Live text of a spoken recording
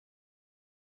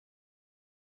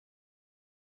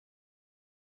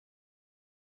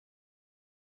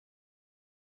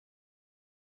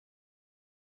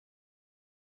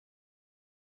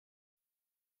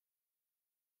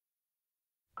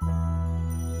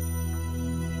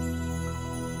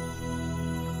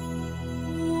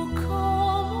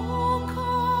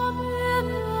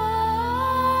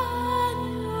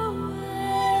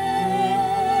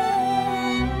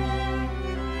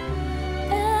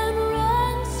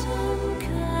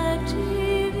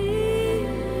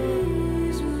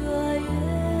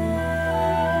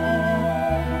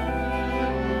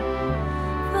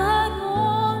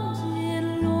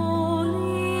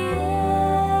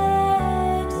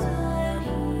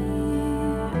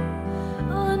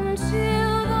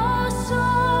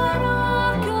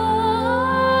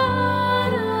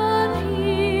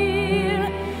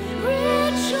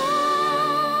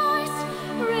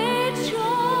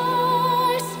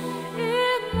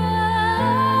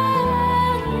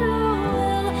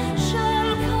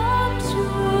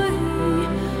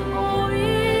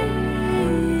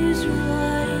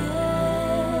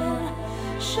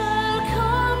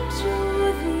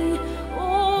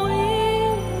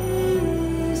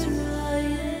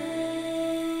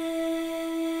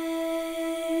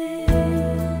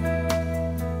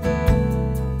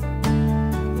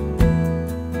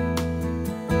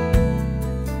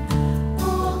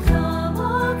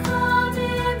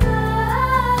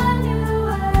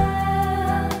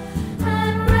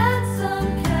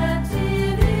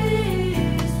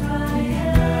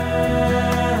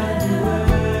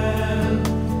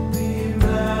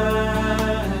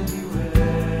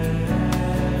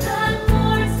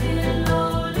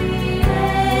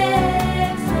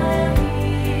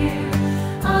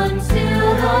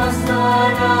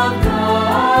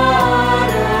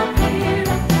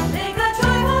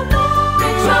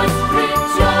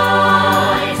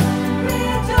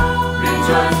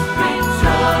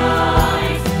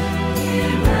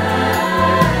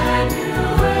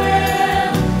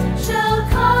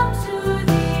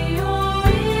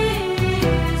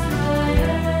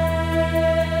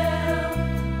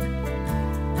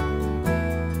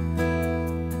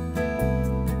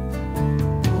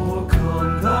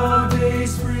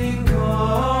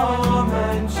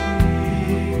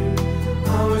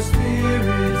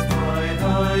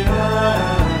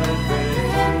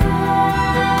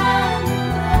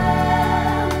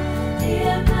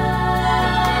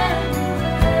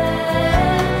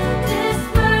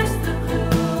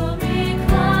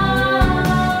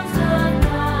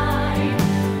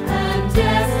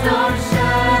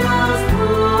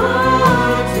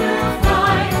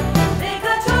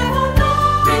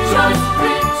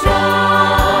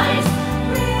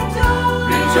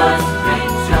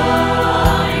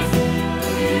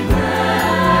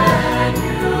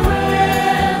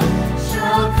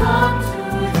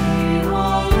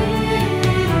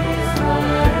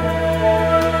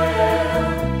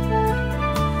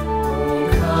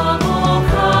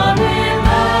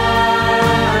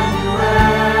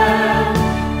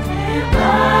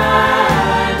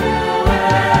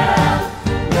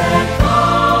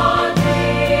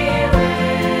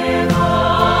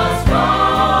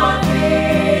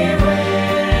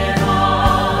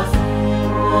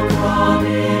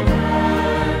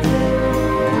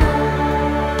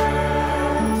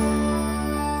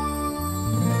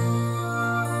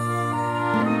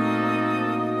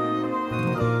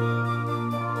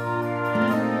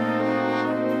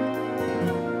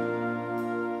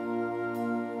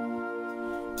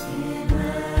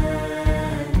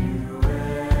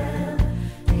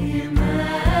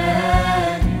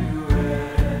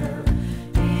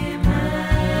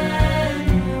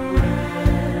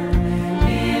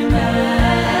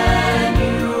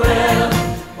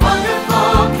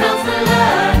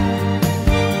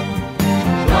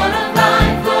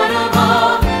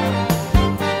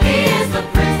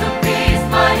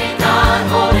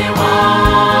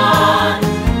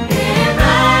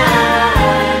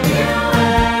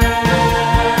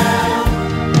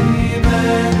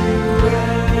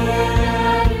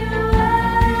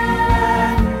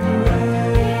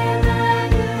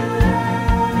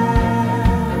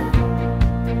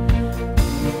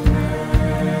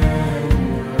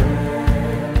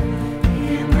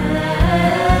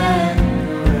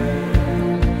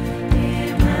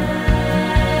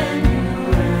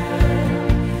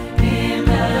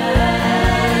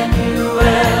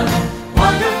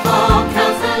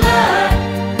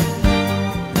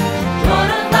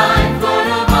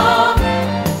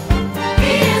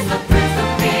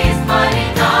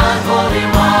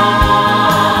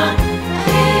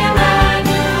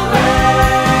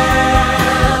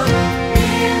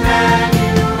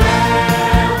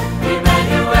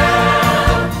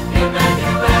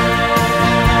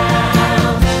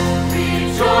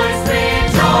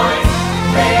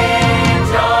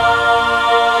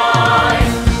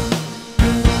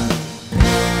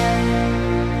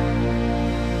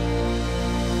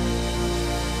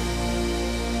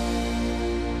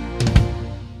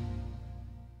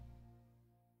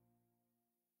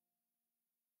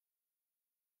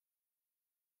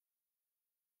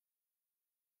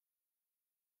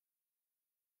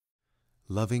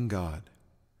Loving God,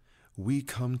 we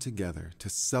come together to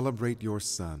celebrate your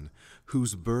Son,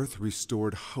 whose birth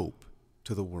restored hope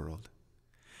to the world.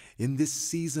 In this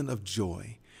season of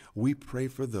joy, we pray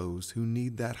for those who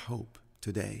need that hope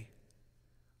today,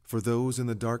 for those in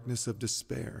the darkness of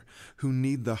despair who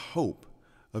need the hope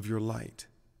of your light,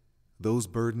 those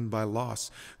burdened by loss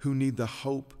who need the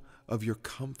hope of your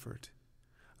comfort,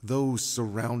 those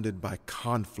surrounded by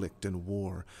conflict and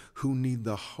war who need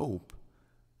the hope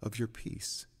of your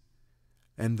peace,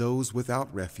 and those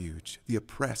without refuge, the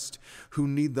oppressed, who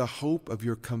need the hope of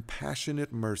your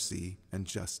compassionate mercy and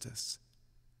justice.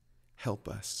 Help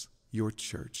us, your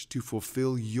church, to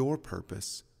fulfill your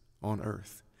purpose on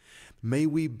earth. May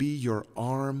we be your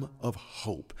arm of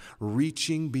hope,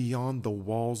 reaching beyond the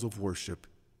walls of worship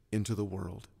into the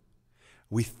world.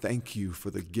 We thank you for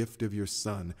the gift of your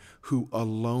Son, who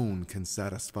alone can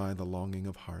satisfy the longing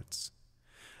of hearts.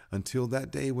 Until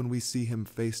that day when we see him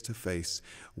face to face,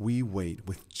 we wait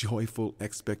with joyful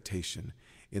expectation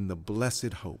in the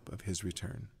blessed hope of his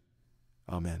return.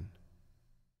 Amen.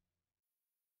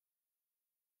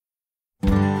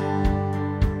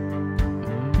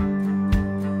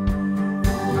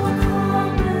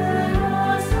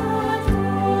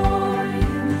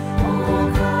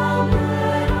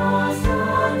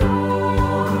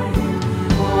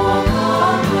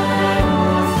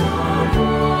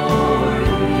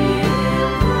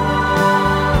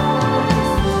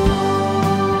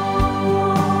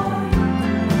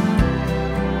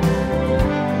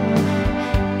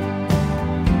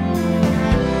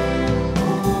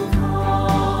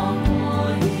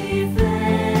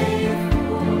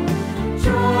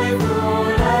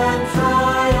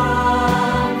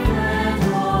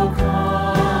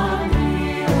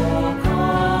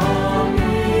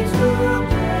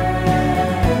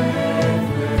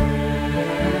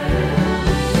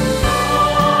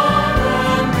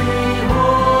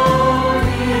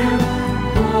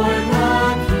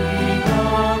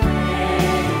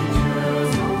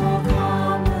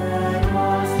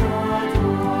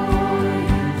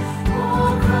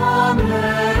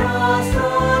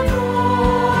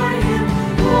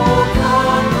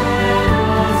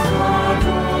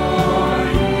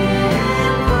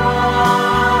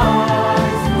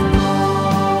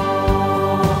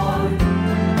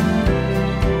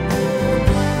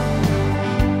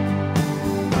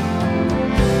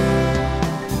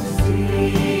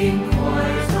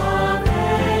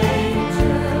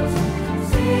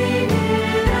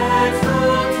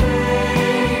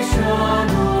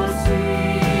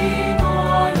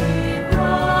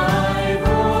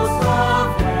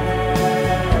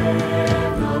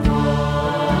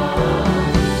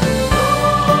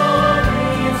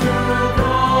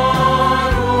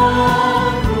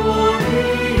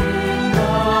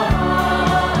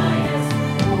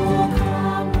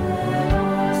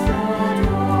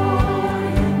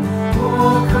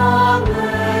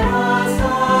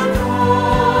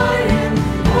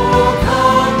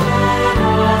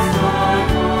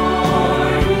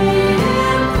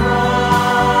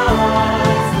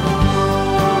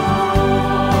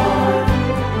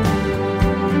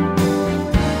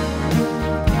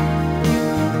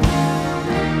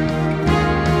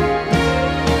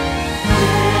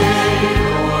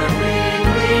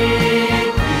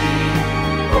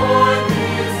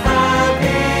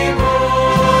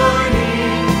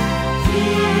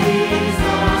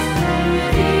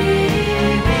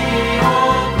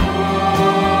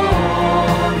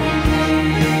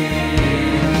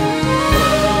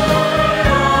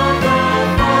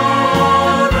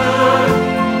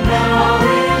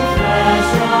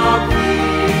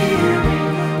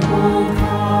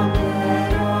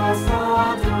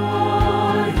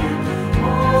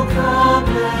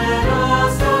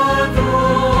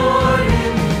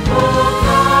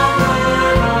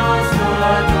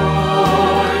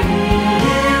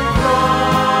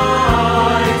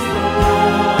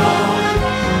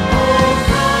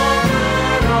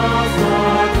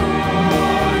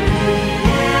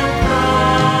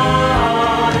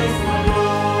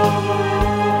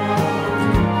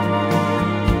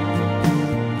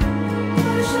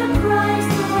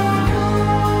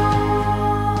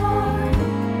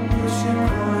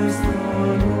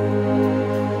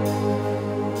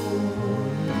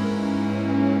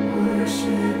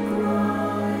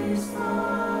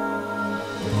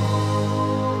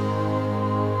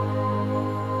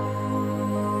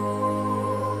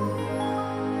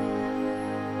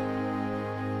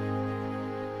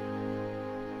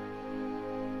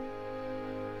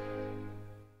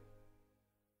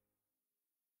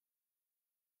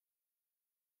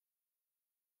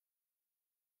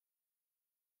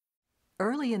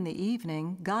 Early in the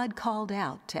evening, God called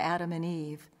out to Adam and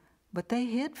Eve, but they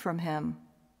hid from him.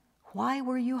 "Why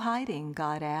were you hiding?"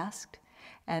 God asked.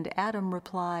 And Adam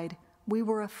replied, "We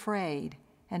were afraid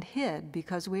and hid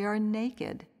because we are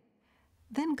naked."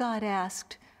 Then God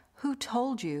asked, "Who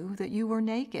told you that you were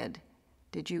naked?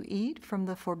 Did you eat from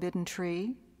the forbidden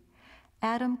tree?"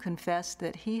 Adam confessed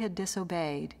that he had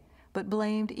disobeyed, but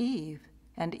blamed Eve,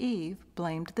 and Eve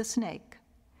blamed the snake.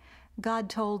 God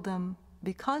told them,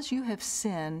 "Because you have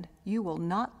sinned, you will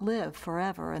not live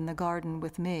forever in the garden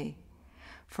with me.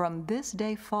 From this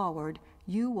day forward,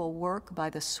 you will work by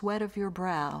the sweat of your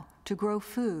brow to grow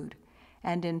food,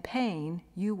 and in pain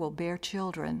you will bear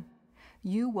children.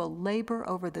 You will labor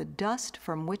over the dust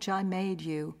from which I made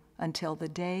you until the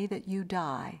day that you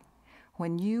die,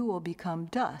 when you will become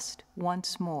dust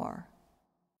once more."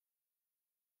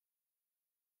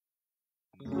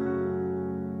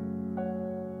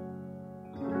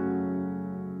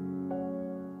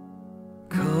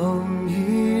 Come,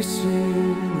 ye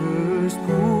sinners,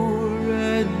 poor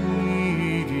and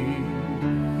needy,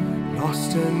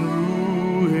 lost and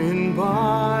ruined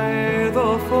by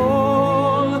the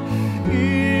fall.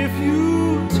 If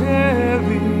you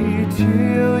tarry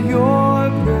till you're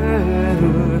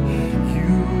better,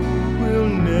 you will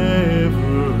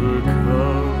never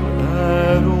come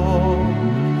at all.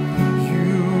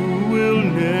 You will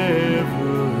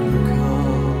never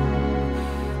come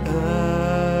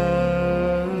at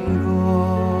all.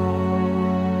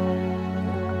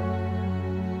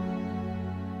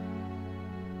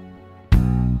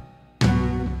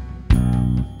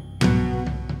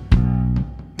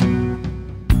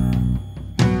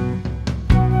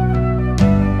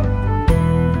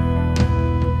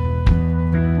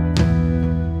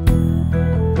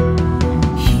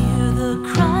 Hear the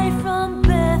cry from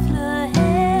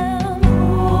Bethlehem,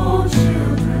 all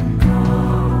children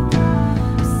come.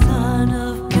 Son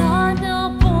of God now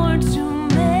born to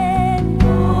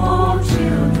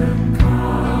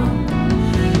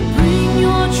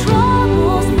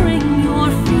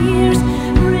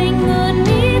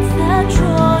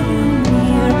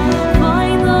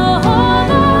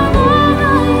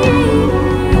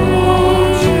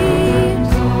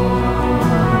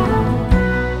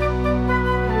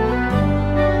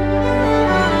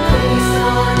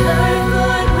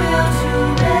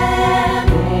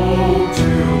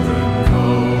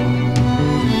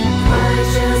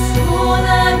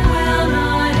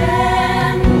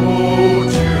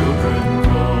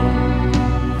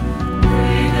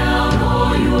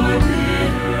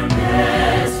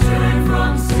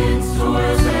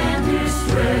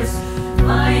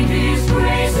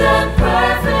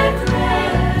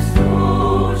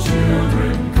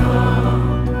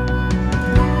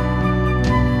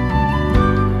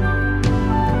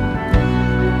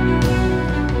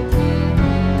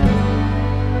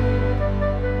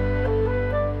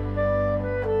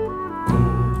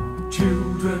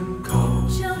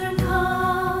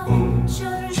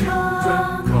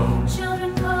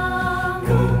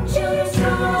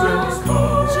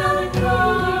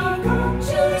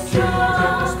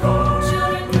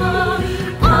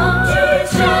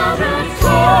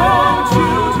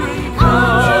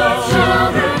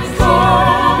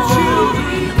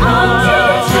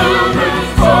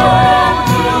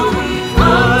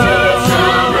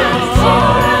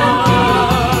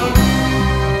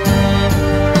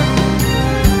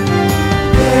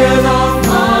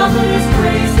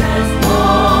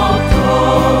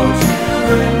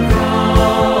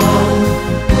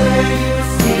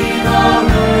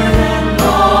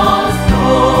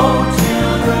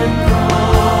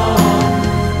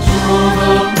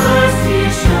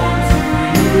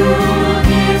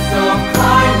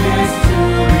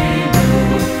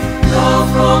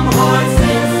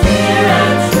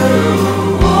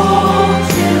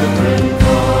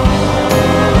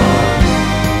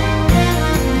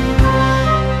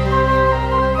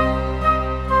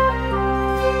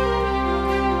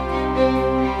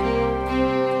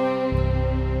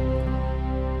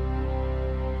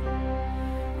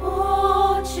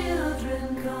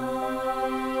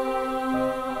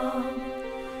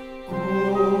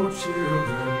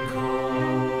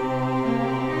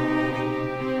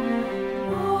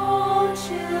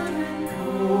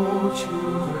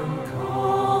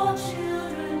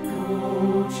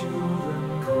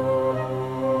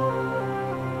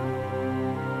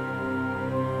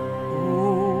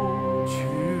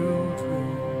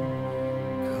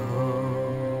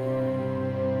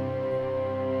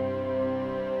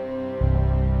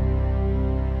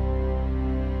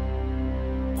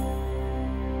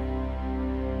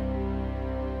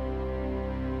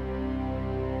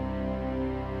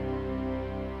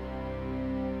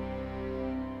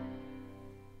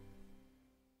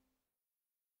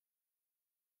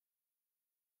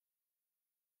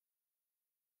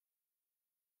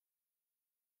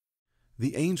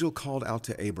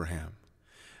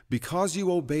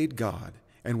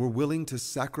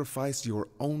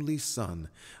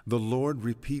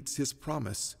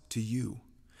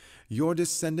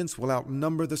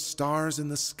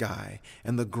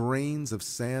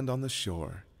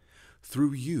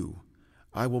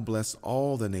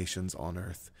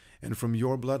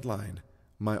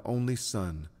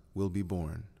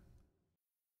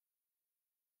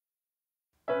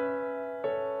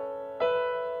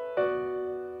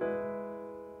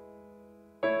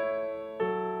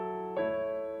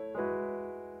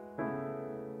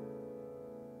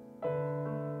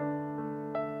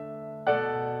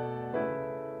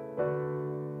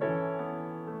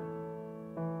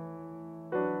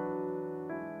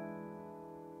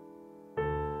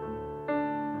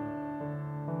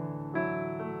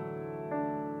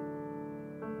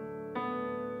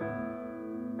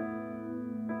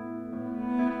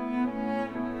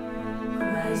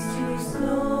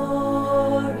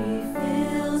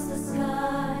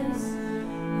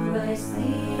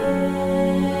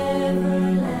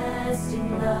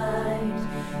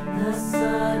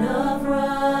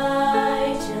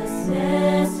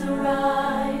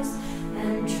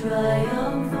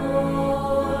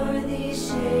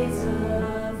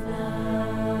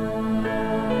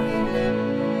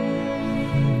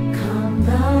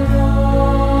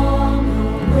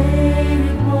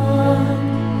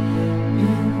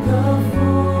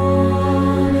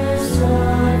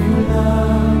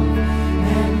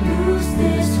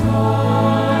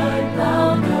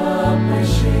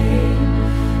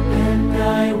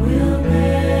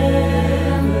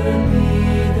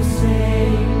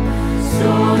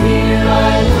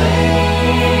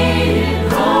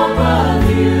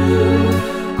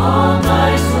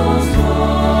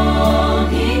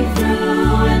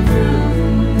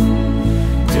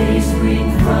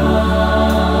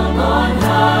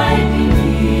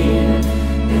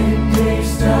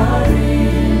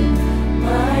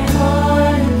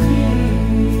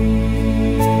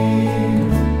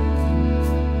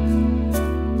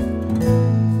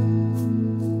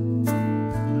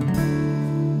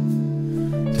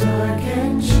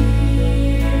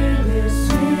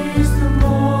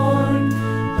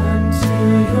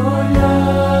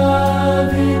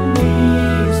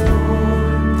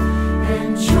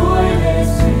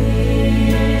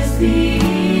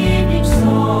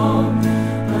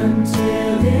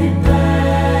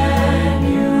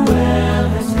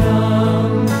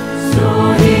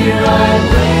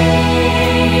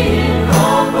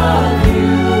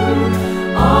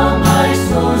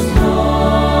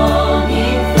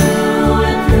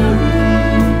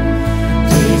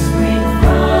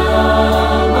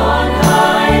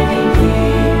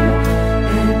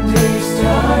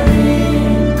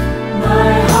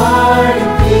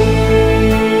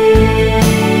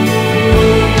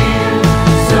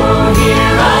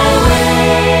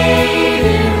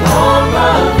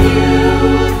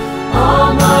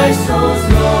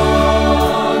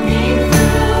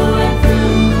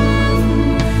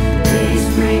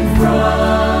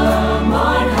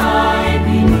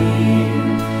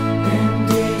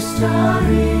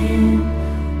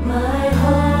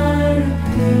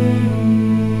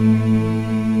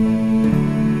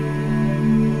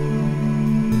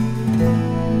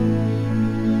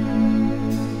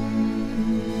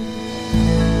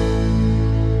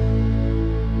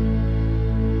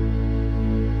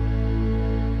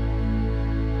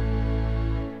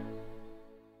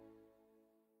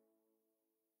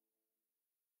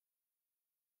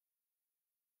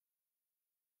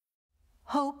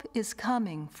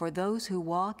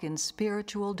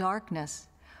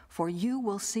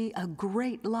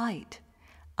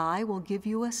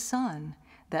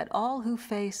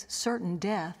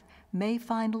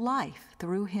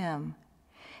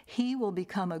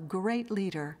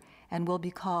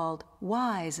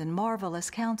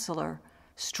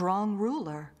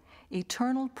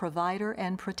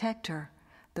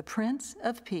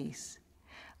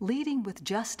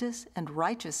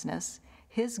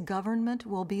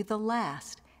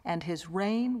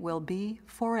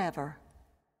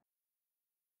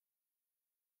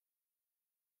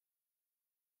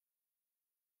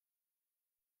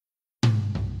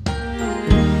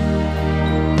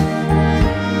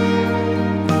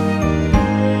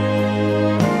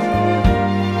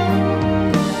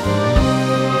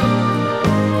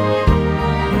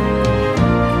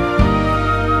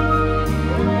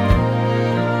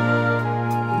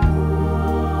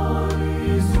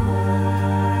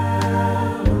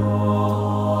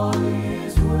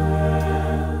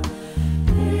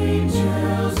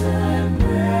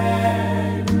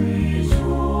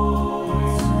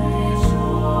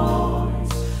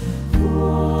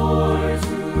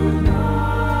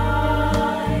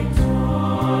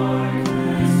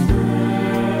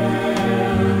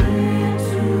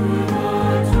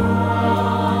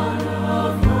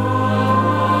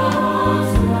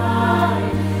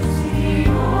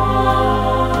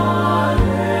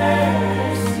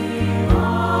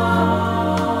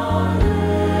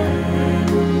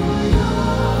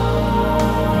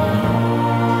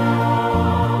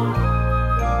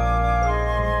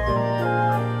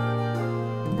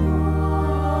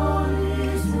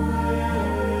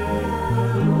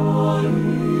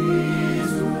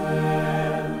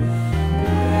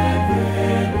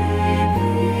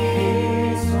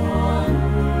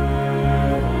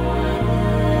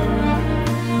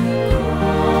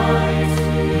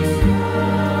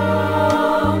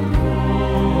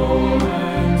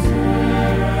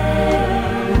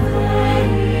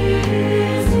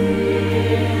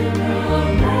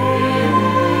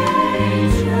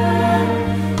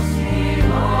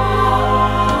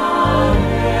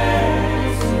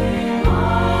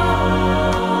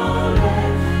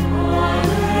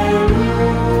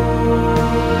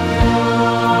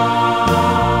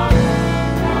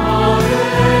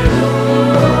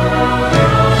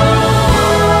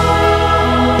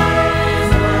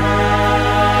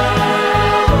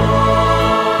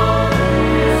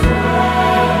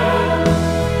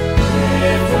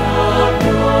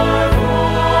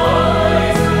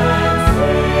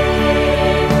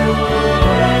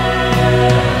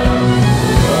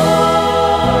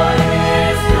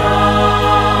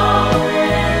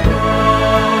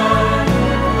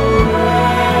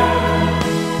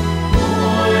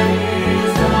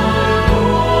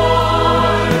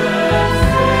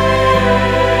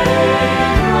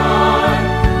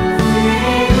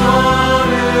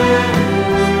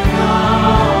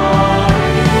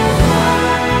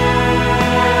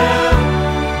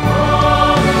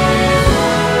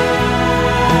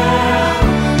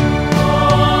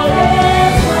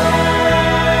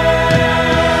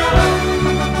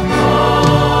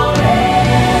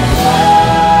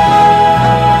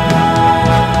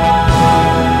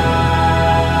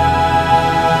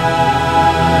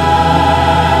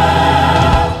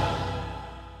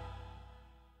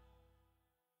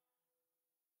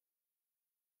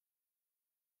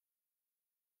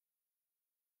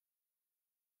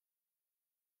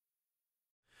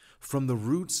From the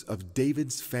roots of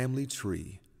David's family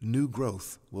tree, new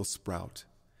growth will sprout.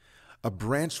 A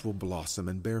branch will blossom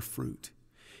and bear fruit.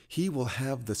 He will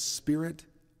have the Spirit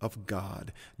of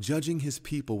God, judging his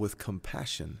people with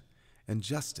compassion and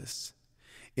justice.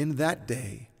 In that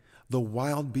day, the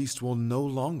wild beast will no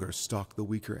longer stalk the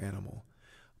weaker animal.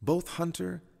 Both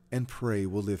hunter and prey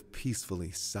will live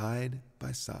peacefully side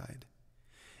by side.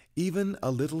 Even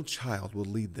a little child will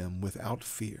lead them without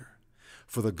fear,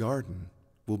 for the garden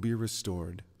will be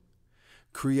restored.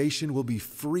 Creation will be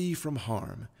free from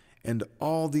harm, and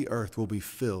all the earth will be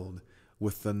filled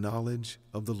with the knowledge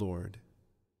of the Lord.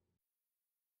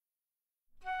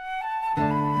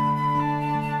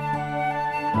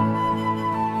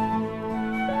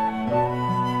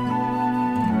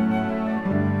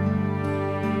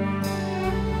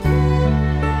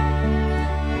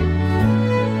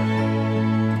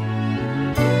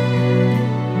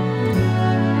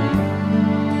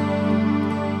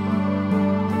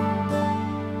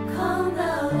 Come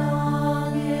thou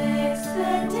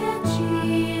long-expected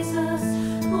Jesus,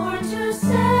 born to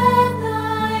set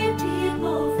thy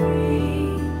people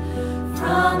free.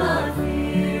 From our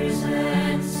fears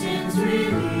and sins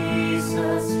release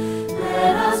us,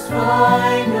 let us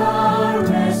find our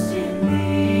rest in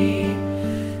thee.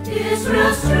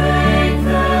 Israel's strength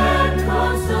and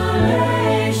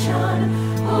consolation,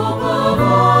 hope of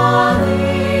all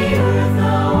the earth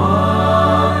thou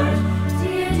art,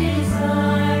 dear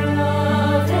desire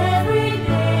of every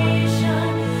nation,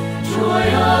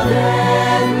 joy of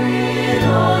every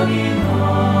longing heart.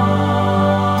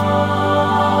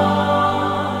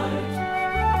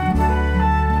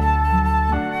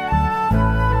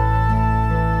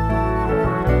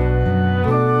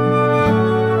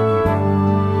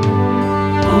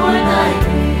 Born thy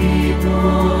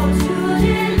people to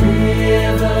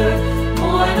deliver,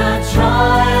 born a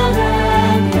child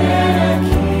and then a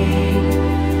king,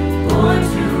 born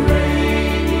to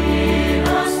reign in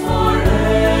us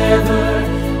forever.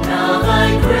 Now thy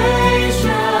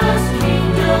gracious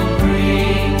kingdom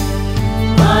bring,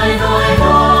 by thine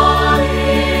all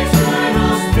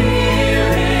eternal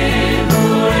Spirit,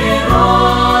 ruling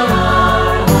all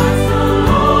our hearts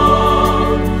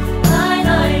alone. By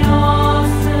thine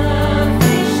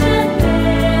all-sufficient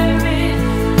merit,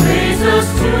 raise us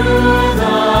to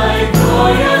thy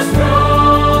glorious throne.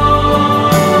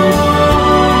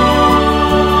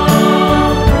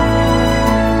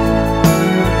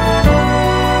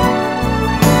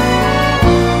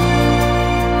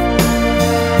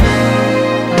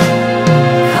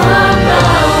 Come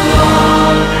thou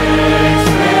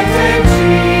long-expected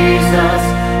Jesus,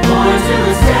 born to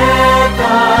set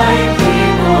thy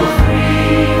people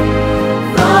free.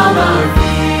 From our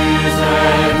fears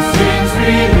and sins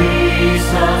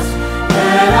release us,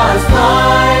 let us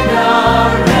find our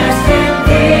rest in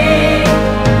thee.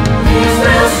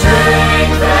 Israel's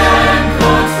strength and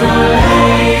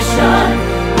consolation,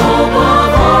 hope of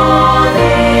all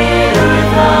the earth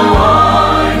thou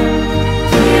art,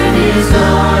 dear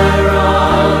desire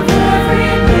of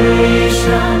every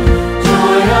nation,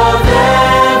 joy of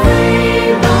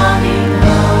every longing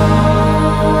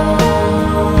heart.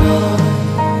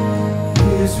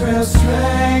 Israel's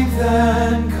strength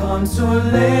and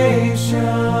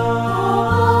consolation,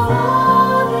 hope of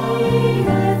all the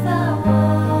earth thou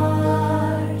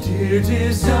art, dear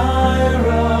desire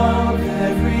of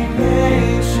every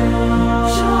nation,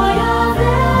 joy of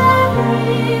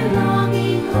every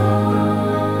longing heart.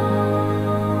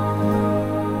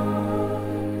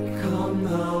 Come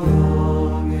thou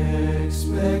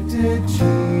long-expected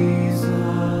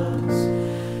Jesus,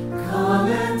 come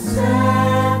and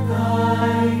set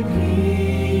thy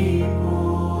people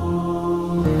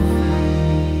free.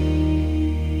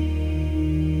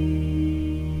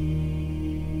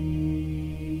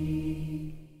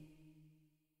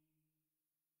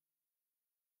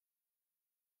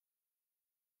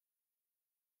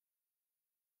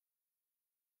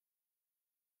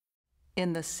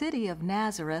 In the city of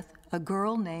Nazareth, a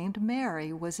girl named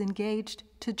Mary was engaged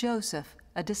to Joseph,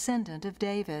 a descendant of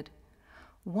David.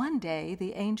 One day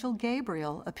the angel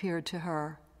Gabriel appeared to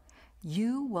her.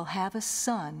 "You will have a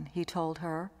son," he told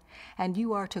her, "and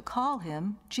you are to call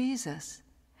him Jesus.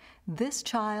 This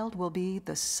child will be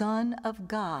the Son of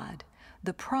God,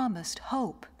 the promised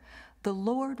hope. The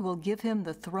Lord will give him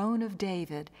the throne of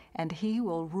David, and he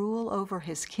will rule over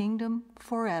his kingdom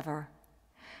forever."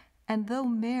 And though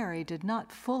Mary did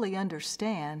not fully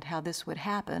understand how this would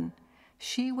happen,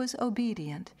 she was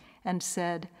obedient and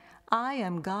said, "I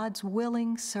am God's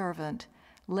willing servant.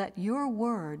 Let your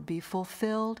word be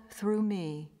fulfilled through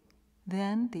me."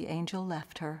 Then the angel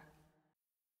left her.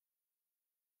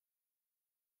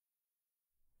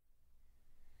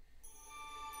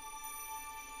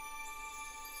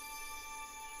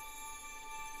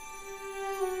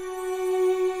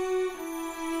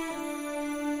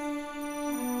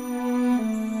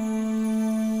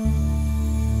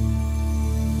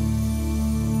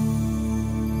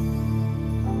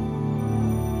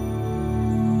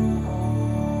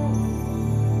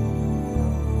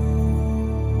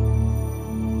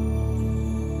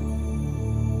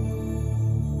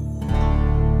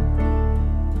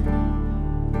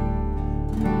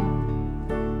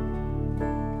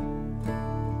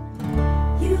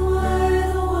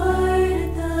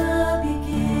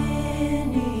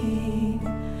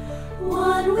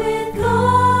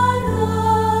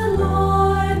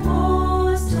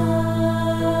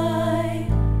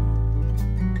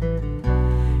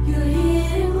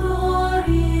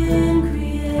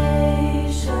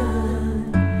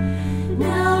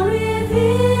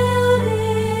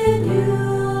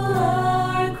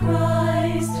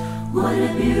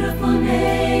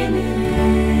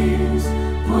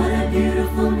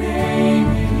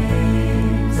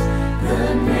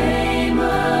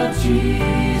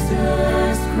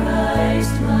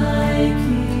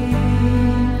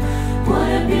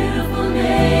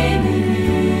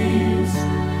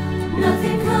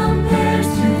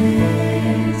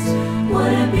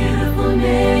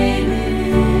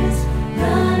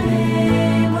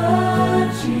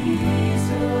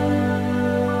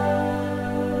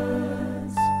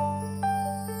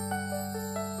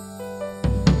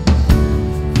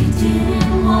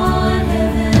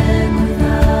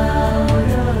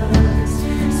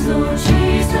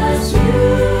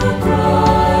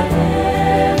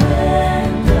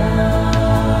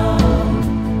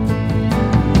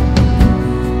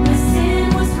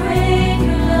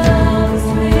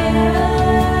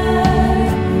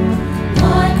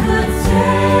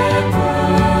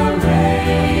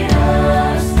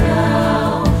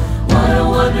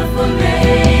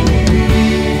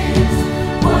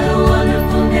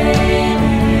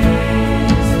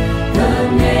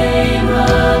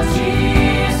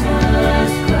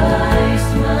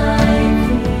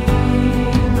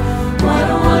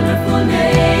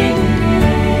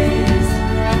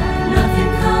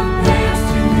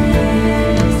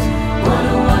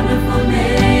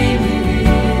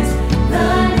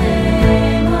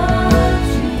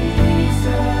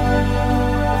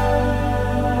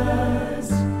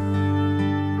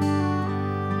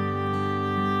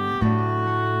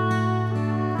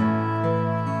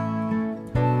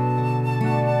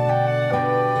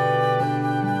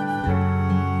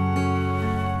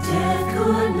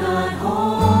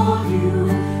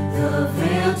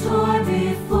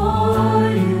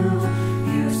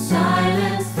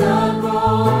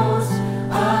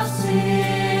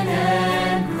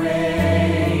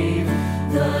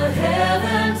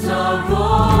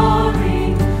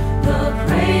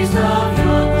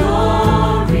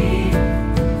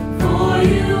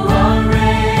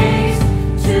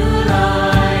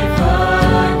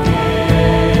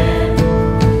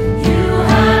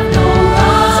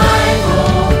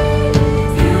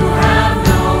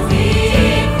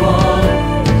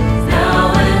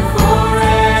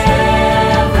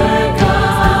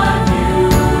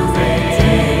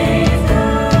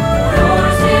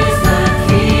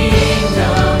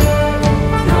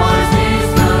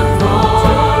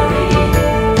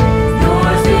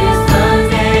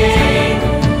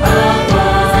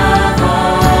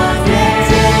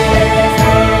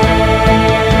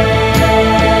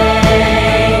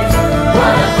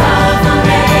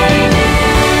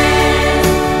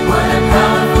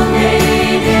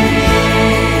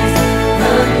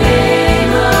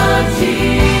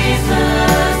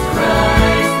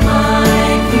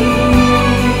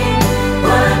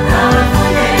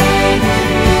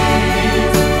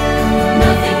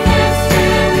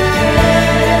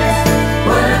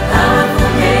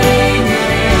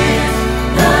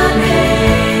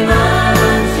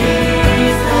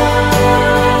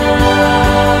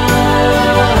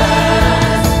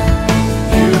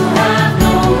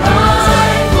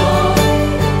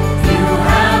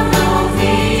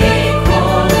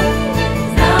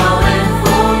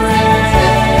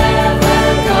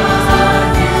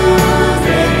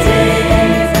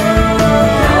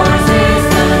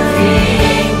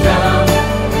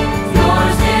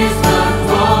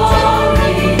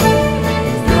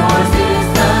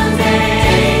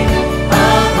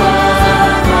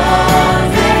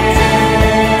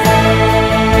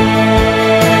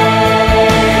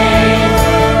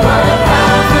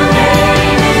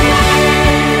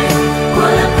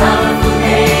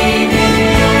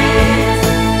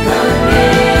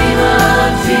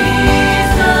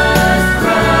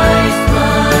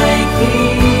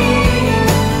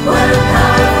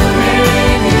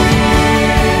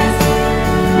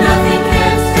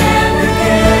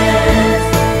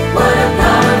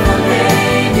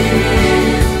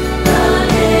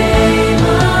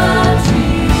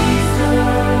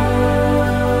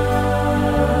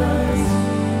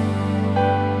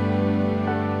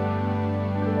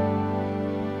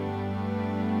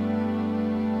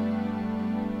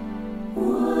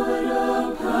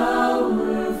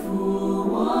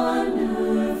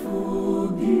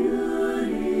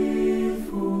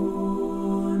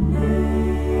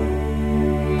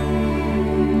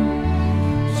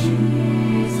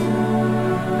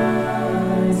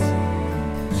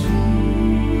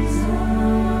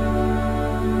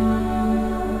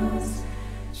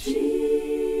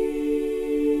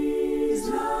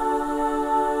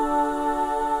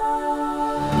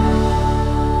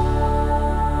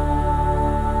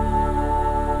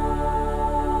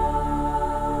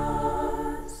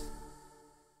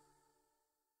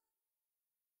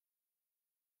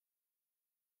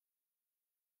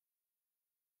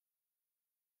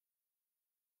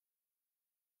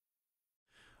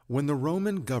 When the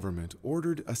Roman government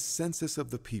ordered a census of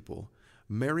the people,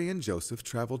 Mary and Joseph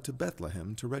traveled to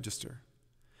Bethlehem to register.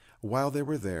 While they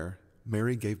were there,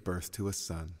 Mary gave birth to a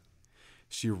son.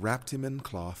 She wrapped him in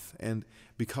cloth, and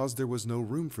because there was no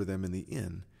room for them in the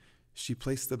inn, she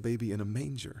placed the baby in a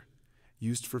manger,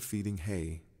 used for feeding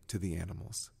hay to the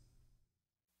animals.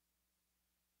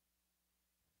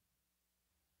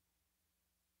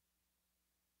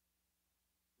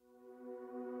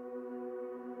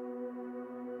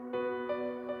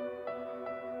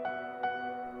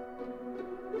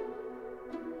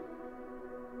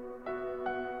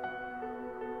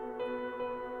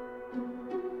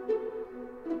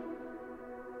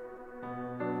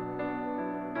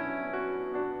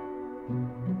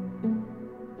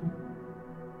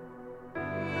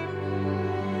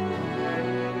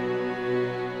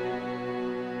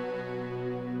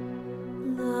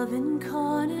 Love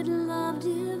incarnate, love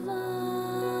divine,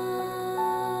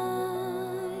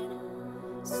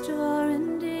 star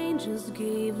and angels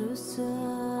gave a sign.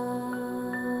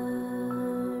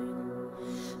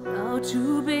 Bow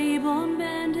to babe on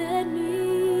bended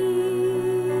knee,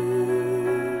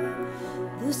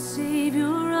 the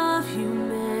Savior of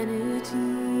humanity.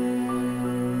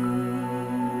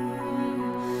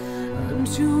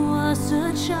 Unto us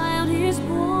a child is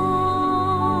born.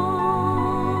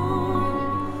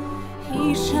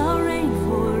 He shall reign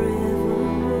forevermore.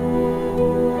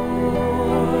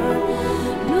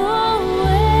 Noel,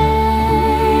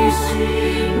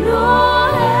 Noel,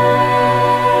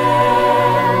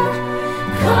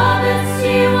 come and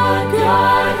see what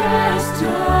God has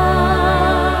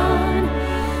done.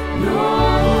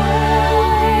 Noel,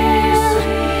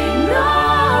 Noel,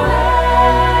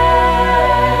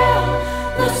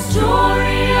 the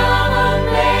story of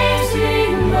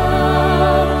amazing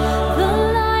love. The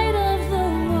light of the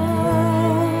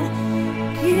world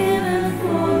given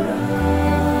for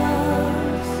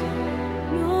us.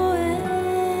 Noel.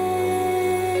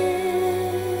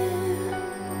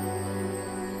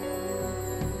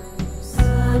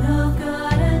 Son of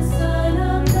God and Son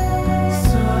of Man,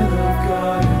 Son of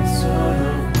God and Son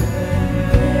of Man,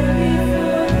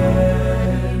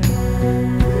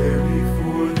 there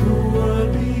before the world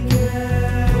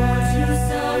began, born to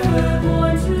suffer,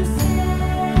 born to sin,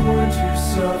 born to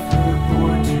suffer,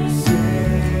 born to sin,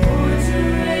 born to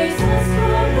raise us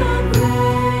from the grave.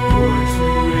 born to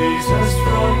raise us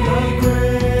from the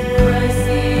grave. Christ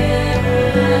the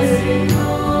everlasting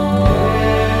hope,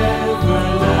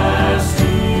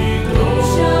 Everlasting He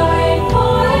shall reign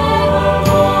forevermore.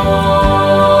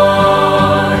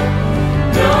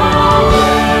 Noel,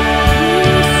 we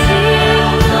sing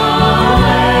Noel.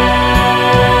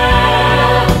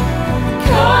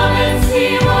 Come and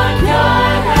see what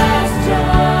God has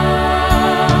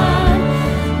done.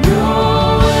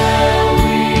 Noel,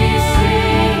 we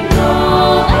sing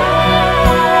Noel.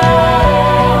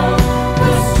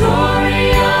 The story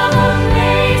of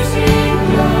amazing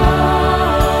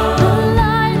love. The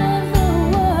light of the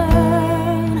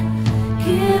world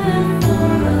given for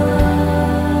us.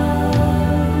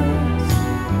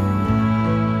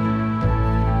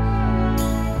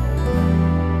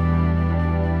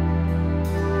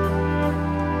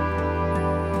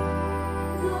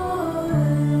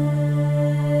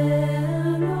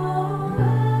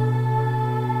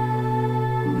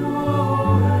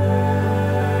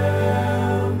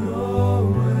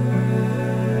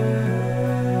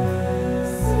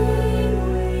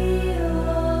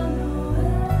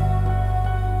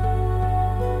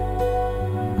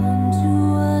 Unto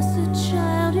us a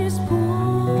child is born.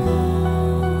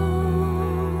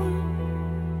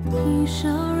 He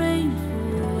shall reign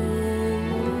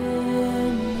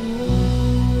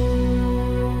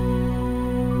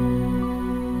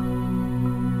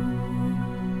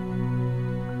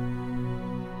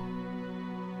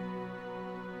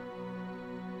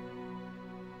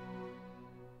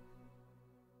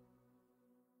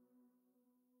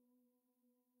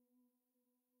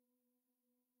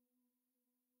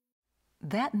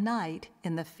That night,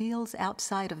 in the fields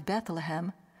outside of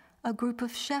Bethlehem, a group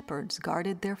of shepherds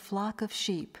guarded their flock of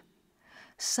sheep.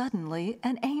 Suddenly,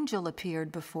 an angel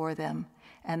appeared before them,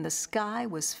 and the sky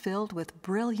was filled with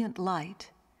brilliant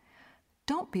light.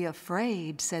 "Don't be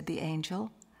afraid," said the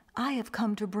angel. "I have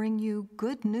come to bring you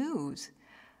good news.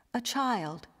 A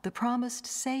child, the promised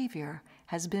Savior,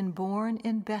 has been born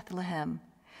in Bethlehem.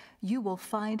 You will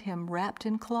find him wrapped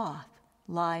in cloth,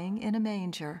 lying in a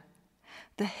manger."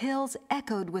 The hills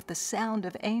echoed with the sound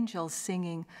of angels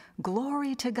singing,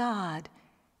 "Glory to God!"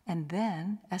 And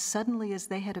then, as suddenly as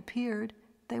they had appeared,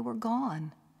 they were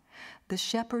gone. The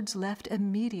shepherds left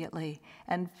immediately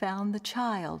and found the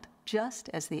child just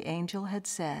as the angel had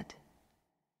said.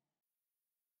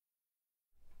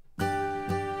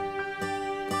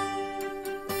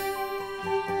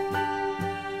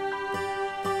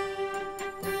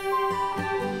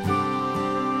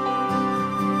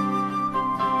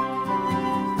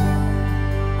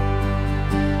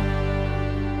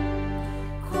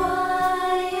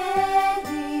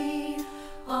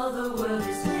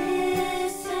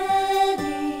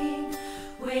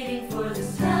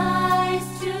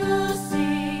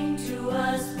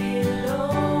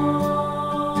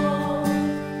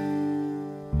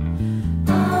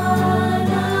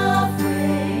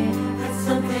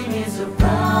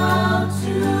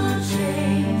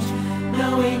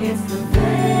 It's the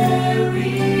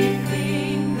very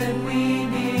thing that we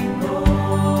need most.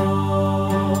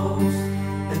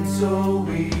 And so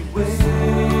we wait,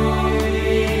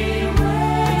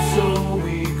 and so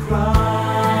we cry,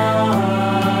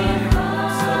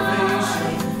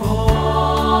 salvation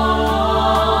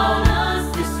on us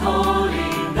this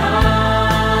holy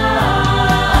night.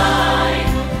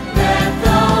 Let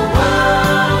the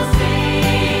world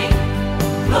sing,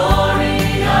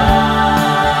 Gloria.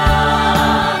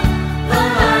 The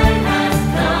light has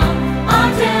come, our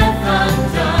death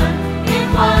undone, in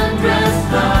wondrous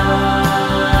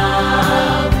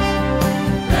love.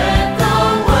 Let the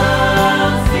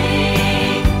world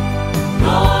sing,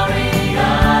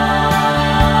 Gloria.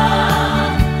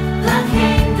 The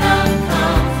kingdom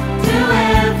comes to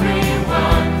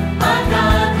everyone, our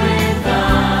God with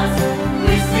us.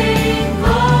 We sing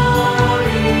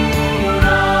Gloria.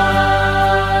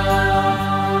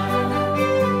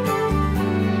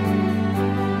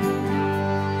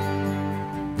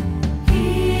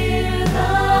 Hear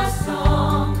the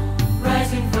song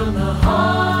rising from the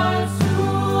hearts who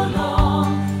long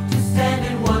to stand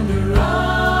in wonder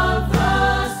of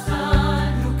the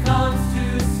Son who comes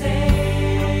to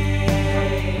save.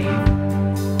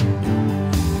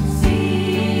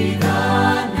 See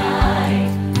the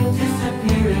night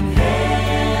disappear in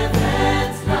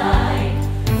heaven's light.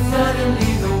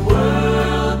 Suddenly the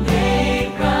world made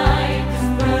bright this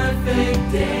perfect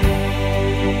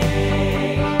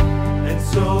day. And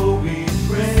so we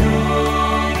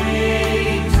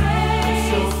praise, and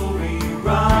so we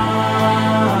rise.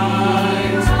 We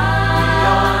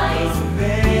are the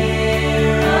raised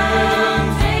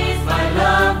by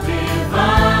love divine.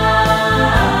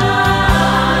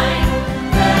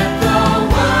 Let the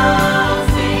world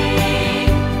sing,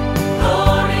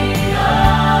 Gloria.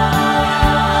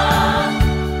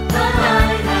 The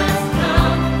light has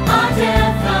come, our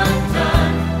death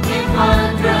undone, in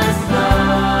wondrous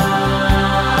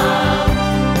love.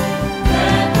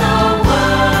 Let the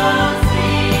world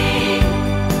sing,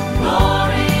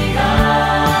 Gloria.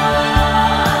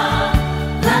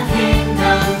 The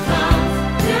kingdom comes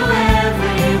to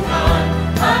everyone,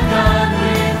 our God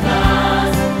with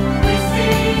us. We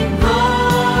sing Gloria.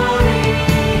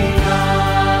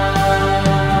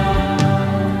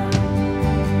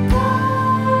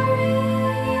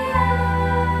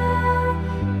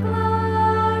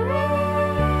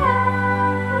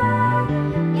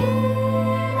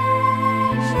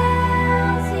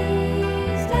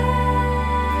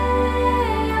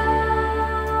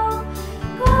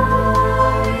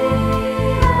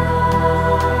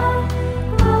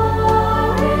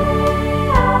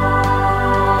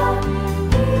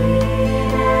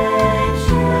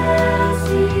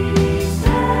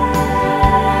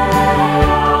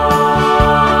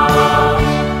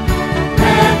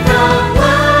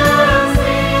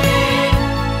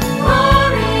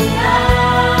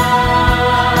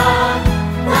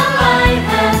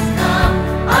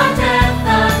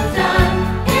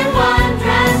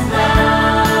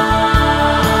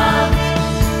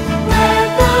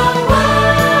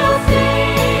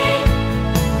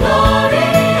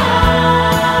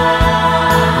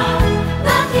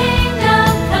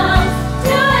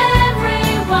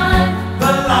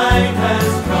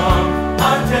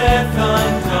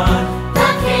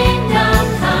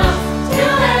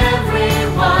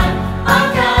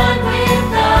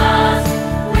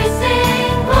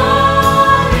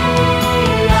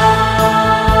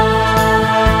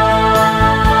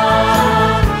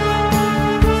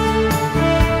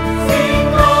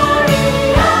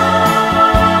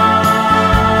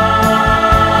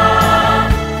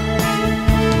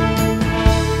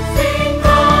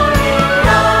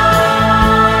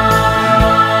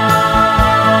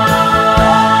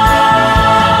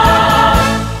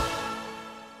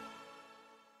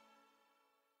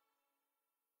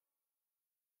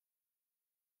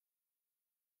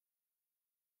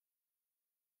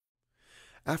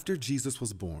 After Jesus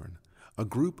was born, a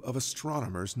group of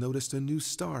astronomers noticed a new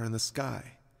star in the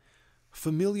sky.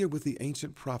 Familiar with the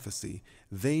ancient prophecy,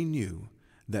 they knew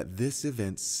that this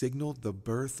event signaled the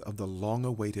birth of the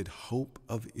long-awaited hope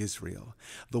of Israel,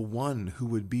 the one who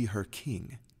would be her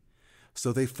king.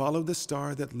 So they followed the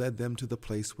star that led them to the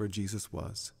place where Jesus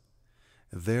was.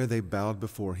 There they bowed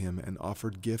before him and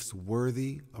offered gifts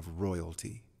worthy of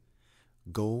royalty: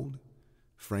 gold,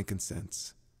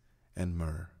 frankincense, and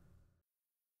myrrh.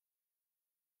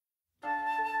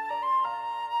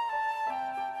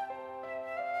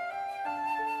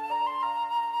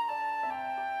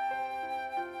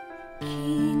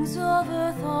 Kings of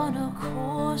earth on a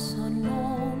course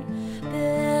unknown,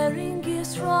 bearing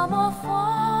gifts from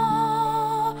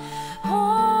afar,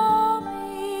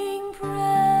 holy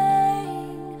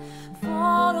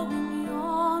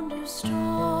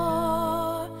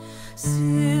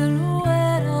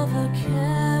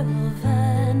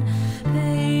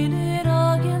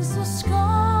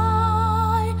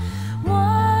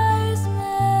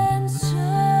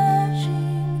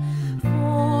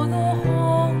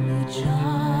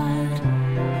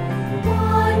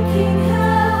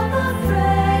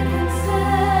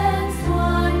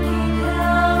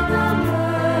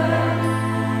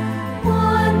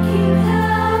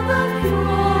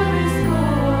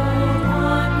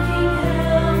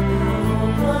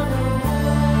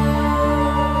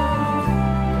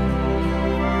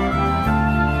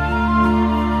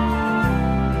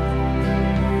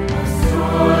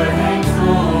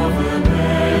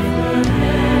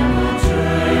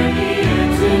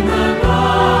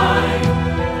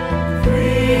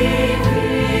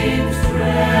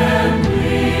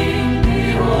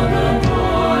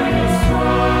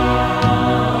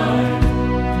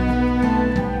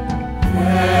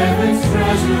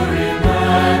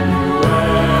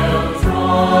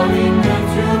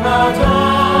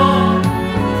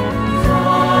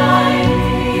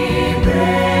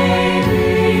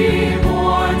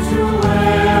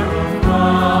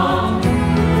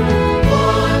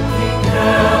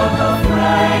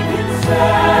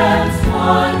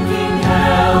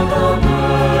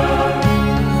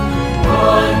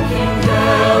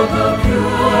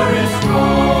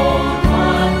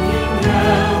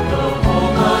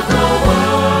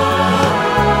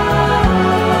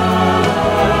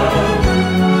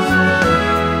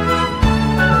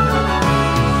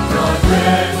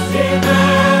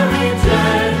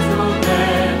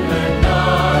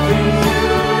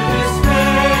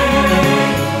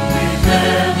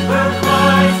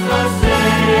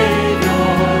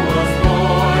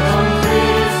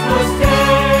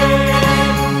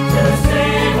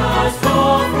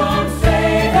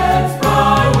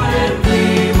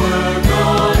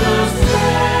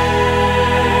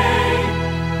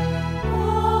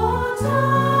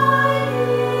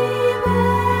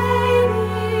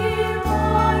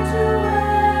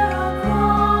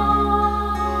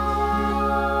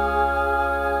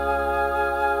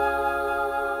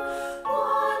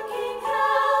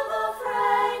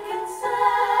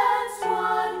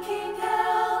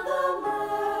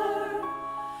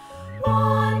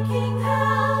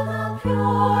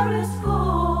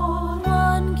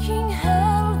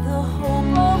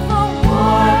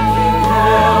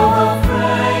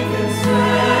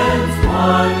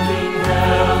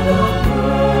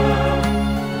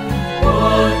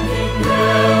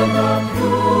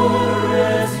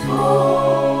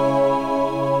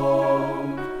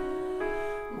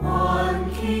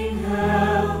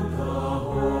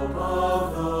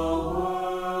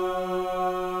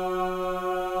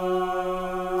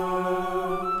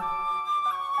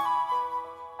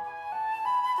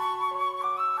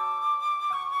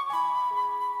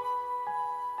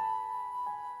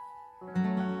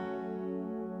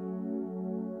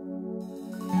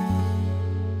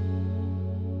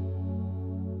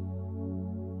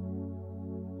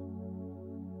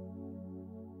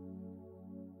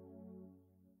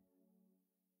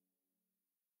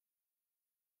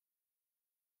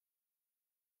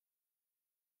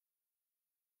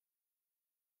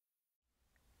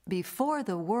Before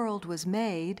the world was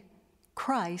made,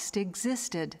 Christ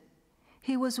existed.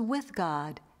 He was with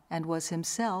God and was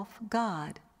himself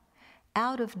God.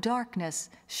 Out of darkness,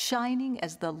 shining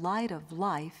as the light of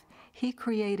life, he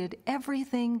created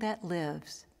everything that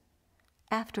lives.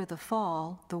 After the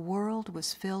fall, the world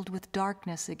was filled with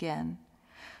darkness again.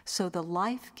 So the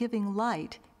life-giving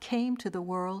light came to the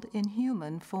world in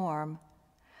human form.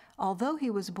 Although he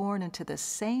was born into the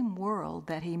same world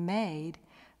that he made,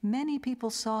 many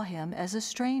people saw him as a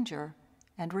stranger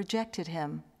and rejected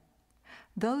him.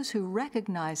 Those who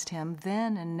recognized him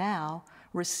then and now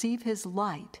receive his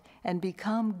light and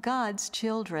become God's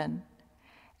children.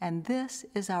 And this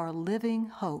is our living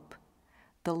hope.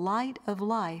 The light of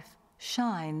life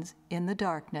shines in the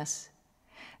darkness.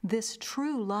 This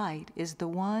true light is the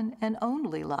one and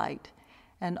only light,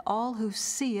 and all who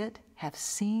see it have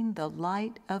seen the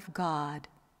light of God.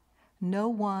 No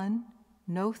one,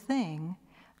 no thing,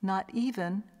 not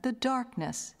even the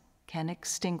darkness can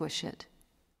extinguish it.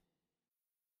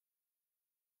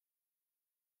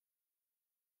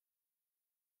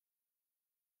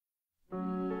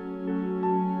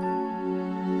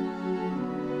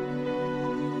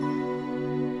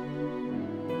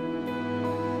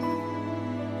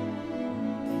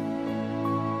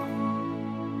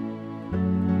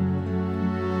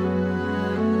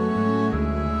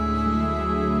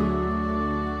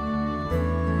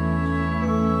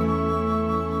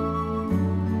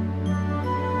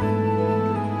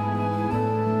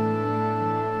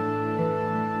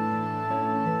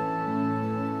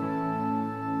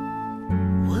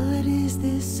 What is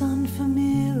this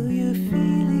unfamiliar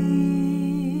feeling?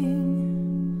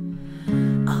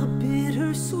 A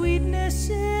bitter sweetness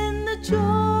in the joy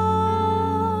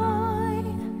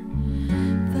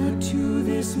that to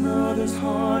this mother's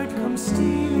heart comes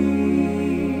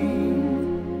stealing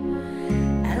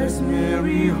as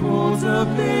Mary holds a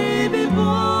baby boy.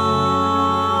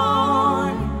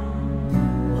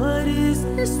 What is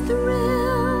this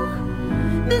thrill,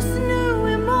 this new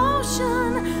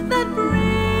emotion that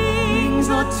brings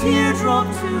a teardrop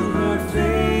to her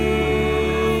face?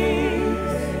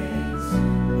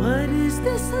 What is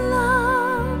this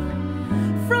love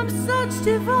from such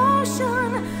devotion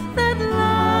that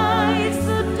lights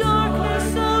the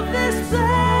darkness of this place?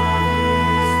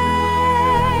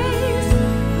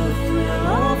 The thrill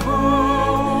of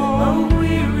hope, a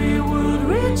weary world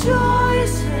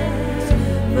rejoices.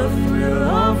 The thrill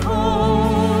of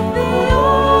hope, the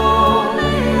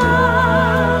only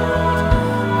light.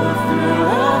 The thrill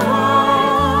of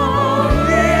hope,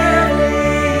 living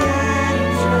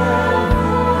angel.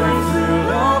 The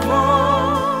thrill of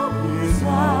hope is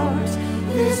ours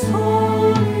this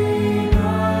holy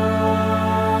night.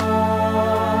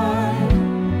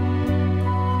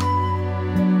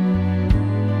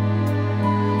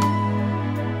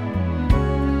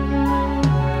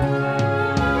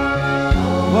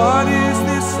 What is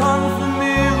this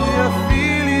unfamiliar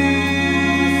feeling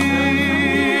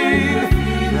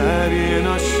that in a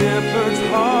shepherd's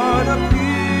heart appears?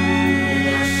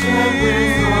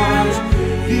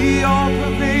 The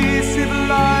all-pervasive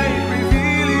light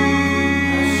revealing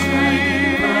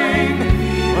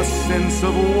a sense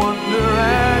of wonder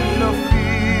and of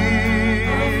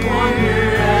fear.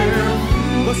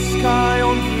 The sky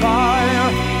on fire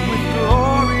with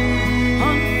glory.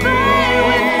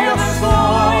 A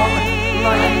song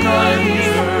like none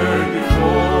he's heard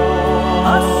before.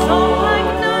 A song like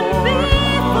none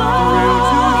before.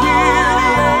 To hear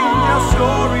the angel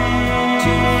story.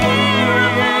 To hear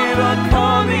the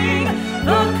coming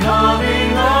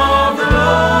of the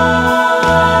Lord.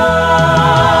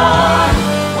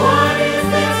 What is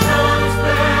this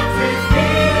unexpected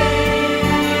feeling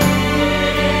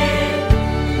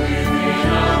within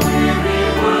a weary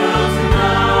world?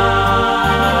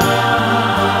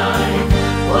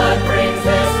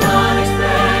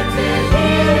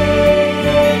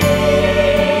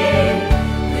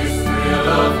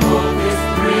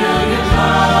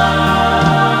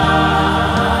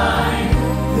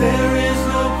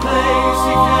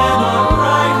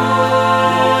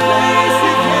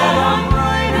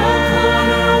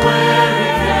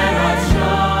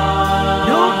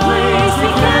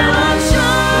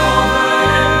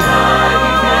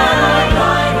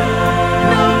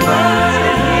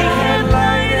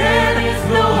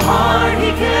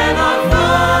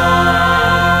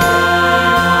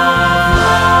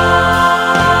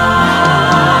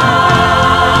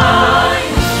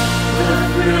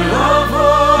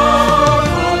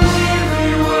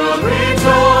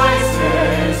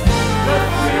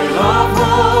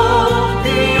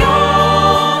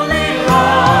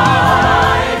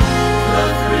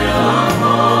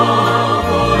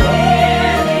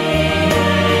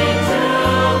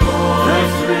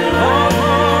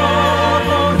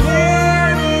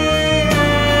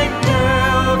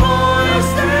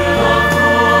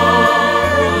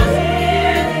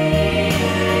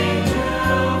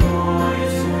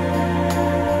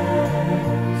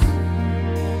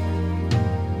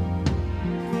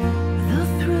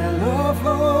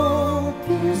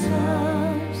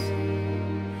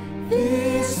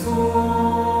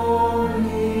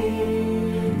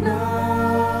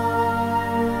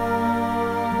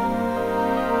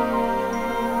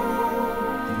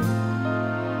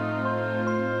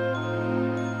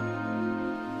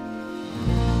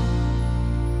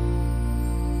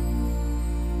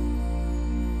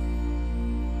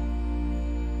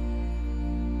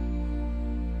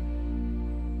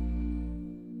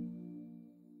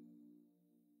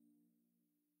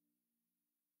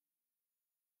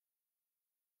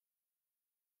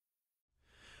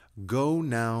 Go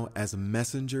now as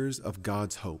messengers of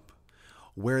God's hope.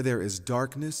 Where there is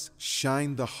darkness,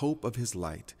 shine the hope of his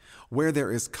light. Where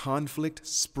there is conflict,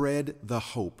 spread the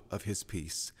hope of his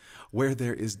peace. Where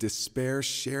there is despair,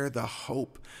 share the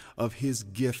hope of his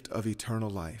gift of eternal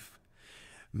life.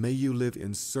 May you live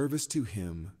in service to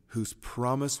him whose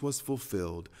promise was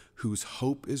fulfilled, whose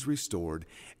hope is restored,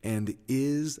 and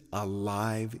is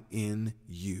alive in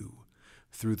you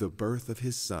through the birth of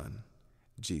his Son,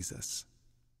 Jesus.